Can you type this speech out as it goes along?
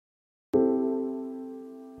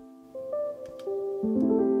I'm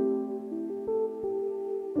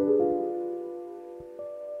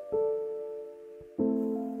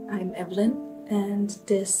Evelyn, and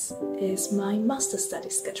this is my Master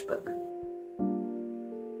Studies sketchbook.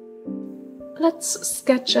 Let's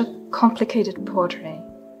sketch a complicated portrait.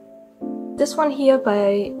 This one here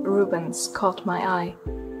by Rubens caught my eye.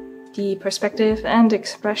 The perspective and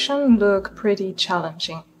expression look pretty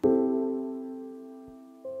challenging.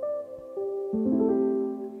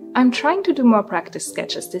 I'm trying to do more practice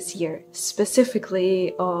sketches this year,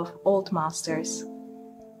 specifically of old masters.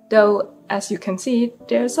 Though, as you can see,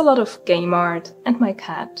 there's a lot of game art and my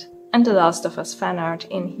cat and The Last of Us fan art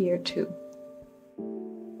in here too.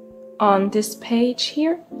 On this page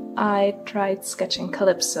here, I tried sketching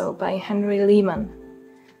Calypso by Henry Lehman.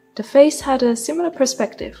 The face had a similar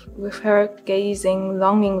perspective, with her gazing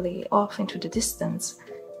longingly off into the distance,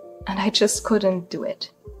 and I just couldn't do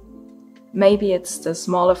it. Maybe it's the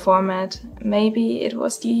smaller format, maybe it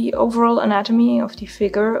was the overall anatomy of the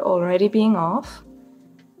figure already being off,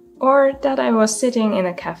 or that I was sitting in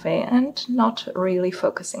a cafe and not really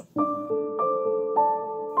focusing.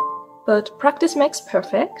 But practice makes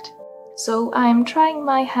perfect, so I'm trying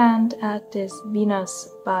my hand at this Venus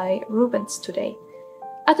by Rubens today,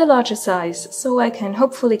 at a larger size, so I can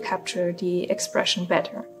hopefully capture the expression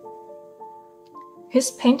better.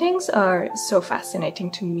 His paintings are so fascinating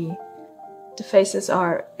to me. The faces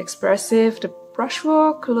are expressive, the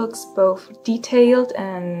brushwork looks both detailed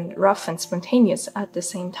and rough and spontaneous at the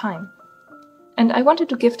same time. And I wanted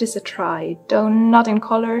to give this a try, though not in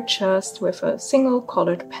color, just with a single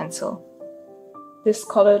colored pencil. This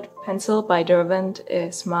colored pencil by Rembrandt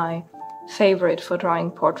is my favorite for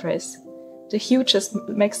drawing portraits. The hue just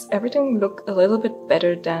makes everything look a little bit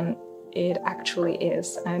better than it actually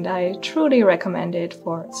is, and I truly recommend it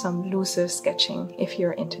for some looser sketching if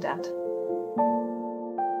you're into that.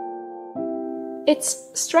 It's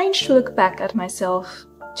strange to look back at myself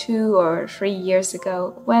 2 or 3 years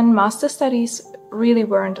ago, when master studies really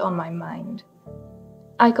weren't on my mind.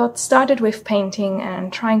 I got started with painting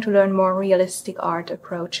and trying to learn more realistic art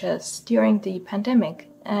approaches during the pandemic,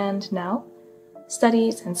 and now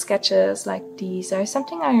studies and sketches like these are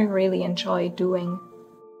something I really enjoy doing.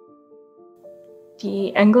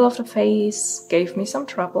 The angle of the face gave me some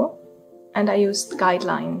trouble, and I used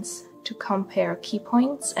guidelines to compare key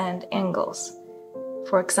points and angles.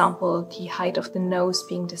 For example, the height of the nose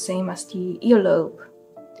being the same as the earlobe,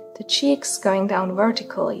 the cheeks going down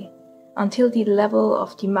vertically until the level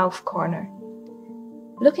of the mouth corner.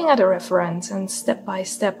 Looking at a reference and step by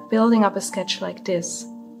step building up a sketch like this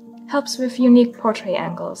helps with unique portrait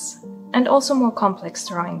angles and also more complex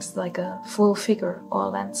drawings like a full figure or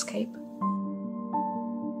landscape.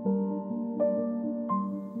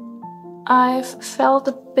 I've felt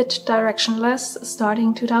a bit directionless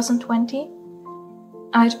starting 2020.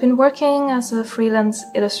 I'd been working as a freelance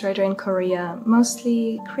illustrator in Korea,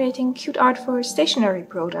 mostly creating cute art for stationery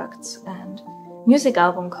products and music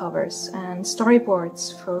album covers and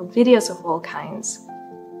storyboards for videos of all kinds,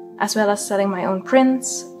 as well as selling my own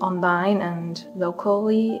prints online and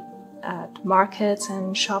locally at markets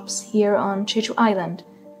and shops here on Jeju Island,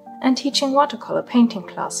 and teaching watercolor painting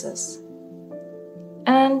classes.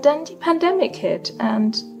 And then the pandemic hit,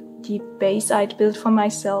 and the base I'd built for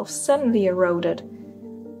myself suddenly eroded.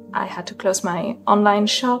 I had to close my online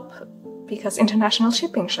shop because international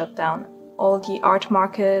shipping shut down. All the art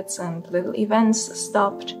markets and little events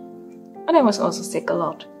stopped, and I was also sick a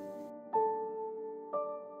lot.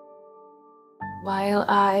 While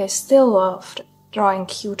I still loved drawing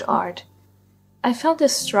cute art, I felt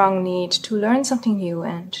this strong need to learn something new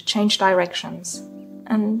and change directions,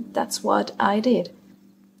 and that's what I did.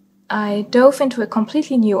 I dove into a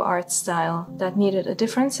completely new art style that needed a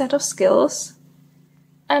different set of skills.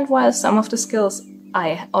 And while some of the skills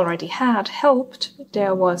I already had helped,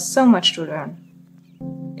 there was so much to learn.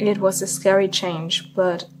 It was a scary change,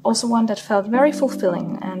 but also one that felt very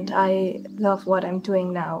fulfilling, and I love what I'm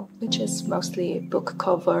doing now, which is mostly book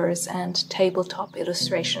covers and tabletop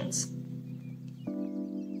illustrations.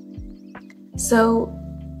 So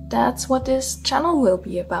that's what this channel will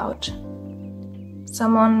be about.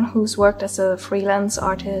 Someone who's worked as a freelance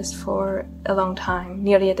artist for a long time,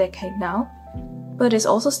 nearly a decade now, but is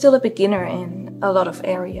also still a beginner in a lot of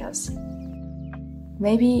areas.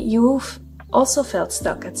 Maybe you've also felt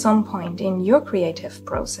stuck at some point in your creative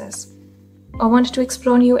process, or wanted to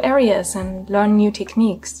explore new areas and learn new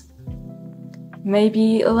techniques.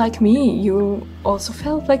 Maybe, like me, you also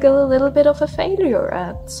felt like a little bit of a failure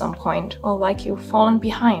at some point, or like you've fallen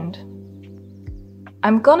behind.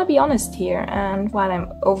 I'm gonna be honest here, and while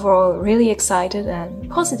I'm overall really excited and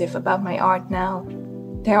positive about my art now,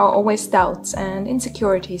 There are always doubts and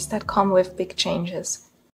insecurities that come with big changes.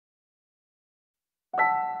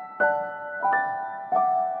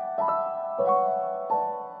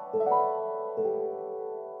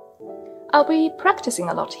 I'll be practicing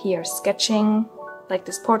a lot here, sketching, like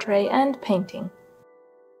this portrait, and painting.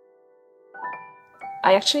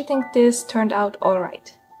 I actually think this turned out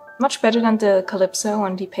alright. Much better than the Calypso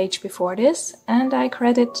on the page before this, and I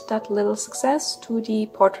credit that little success to the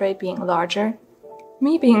portrait being larger,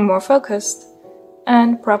 me being more focused,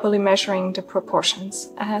 and properly measuring the proportions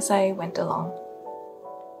as I went along.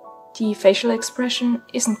 The facial expression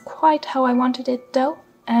isn't quite how I wanted it though,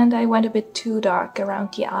 and I went a bit too dark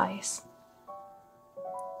around the eyes.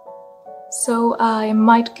 So I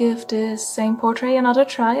might give this same portrait another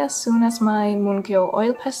try as soon as my Mungyo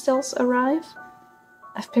oil pastels arrive.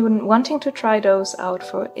 I've been wanting to try those out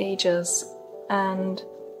for ages, and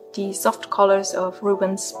the soft colors of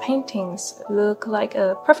Rubens' paintings look like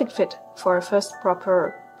a perfect fit for a first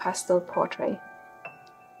proper pastel portrait.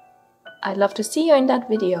 I'd love to see you in that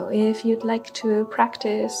video if you'd like to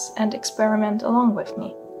practice and experiment along with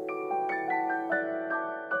me.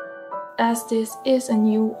 As this is a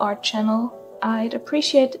new art channel, I'd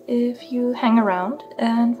appreciate if you hang around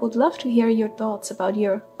and would love to hear your thoughts about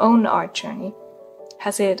your own art journey.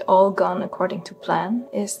 Has it all gone according to plan?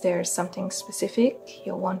 Is there something specific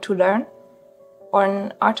you want to learn? Or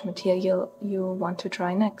an art material you want to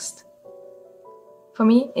try next? For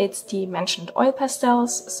me, it's the mentioned oil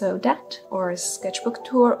pastels, so that, or a sketchbook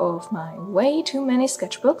tour of my way too many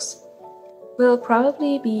sketchbooks, will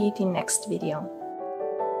probably be the next video.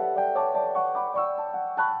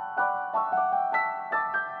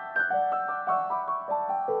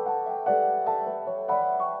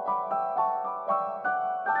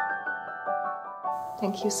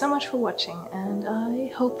 Thank you so much for watching, and I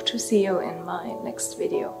hope to see you in my next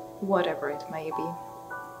video, whatever it may be.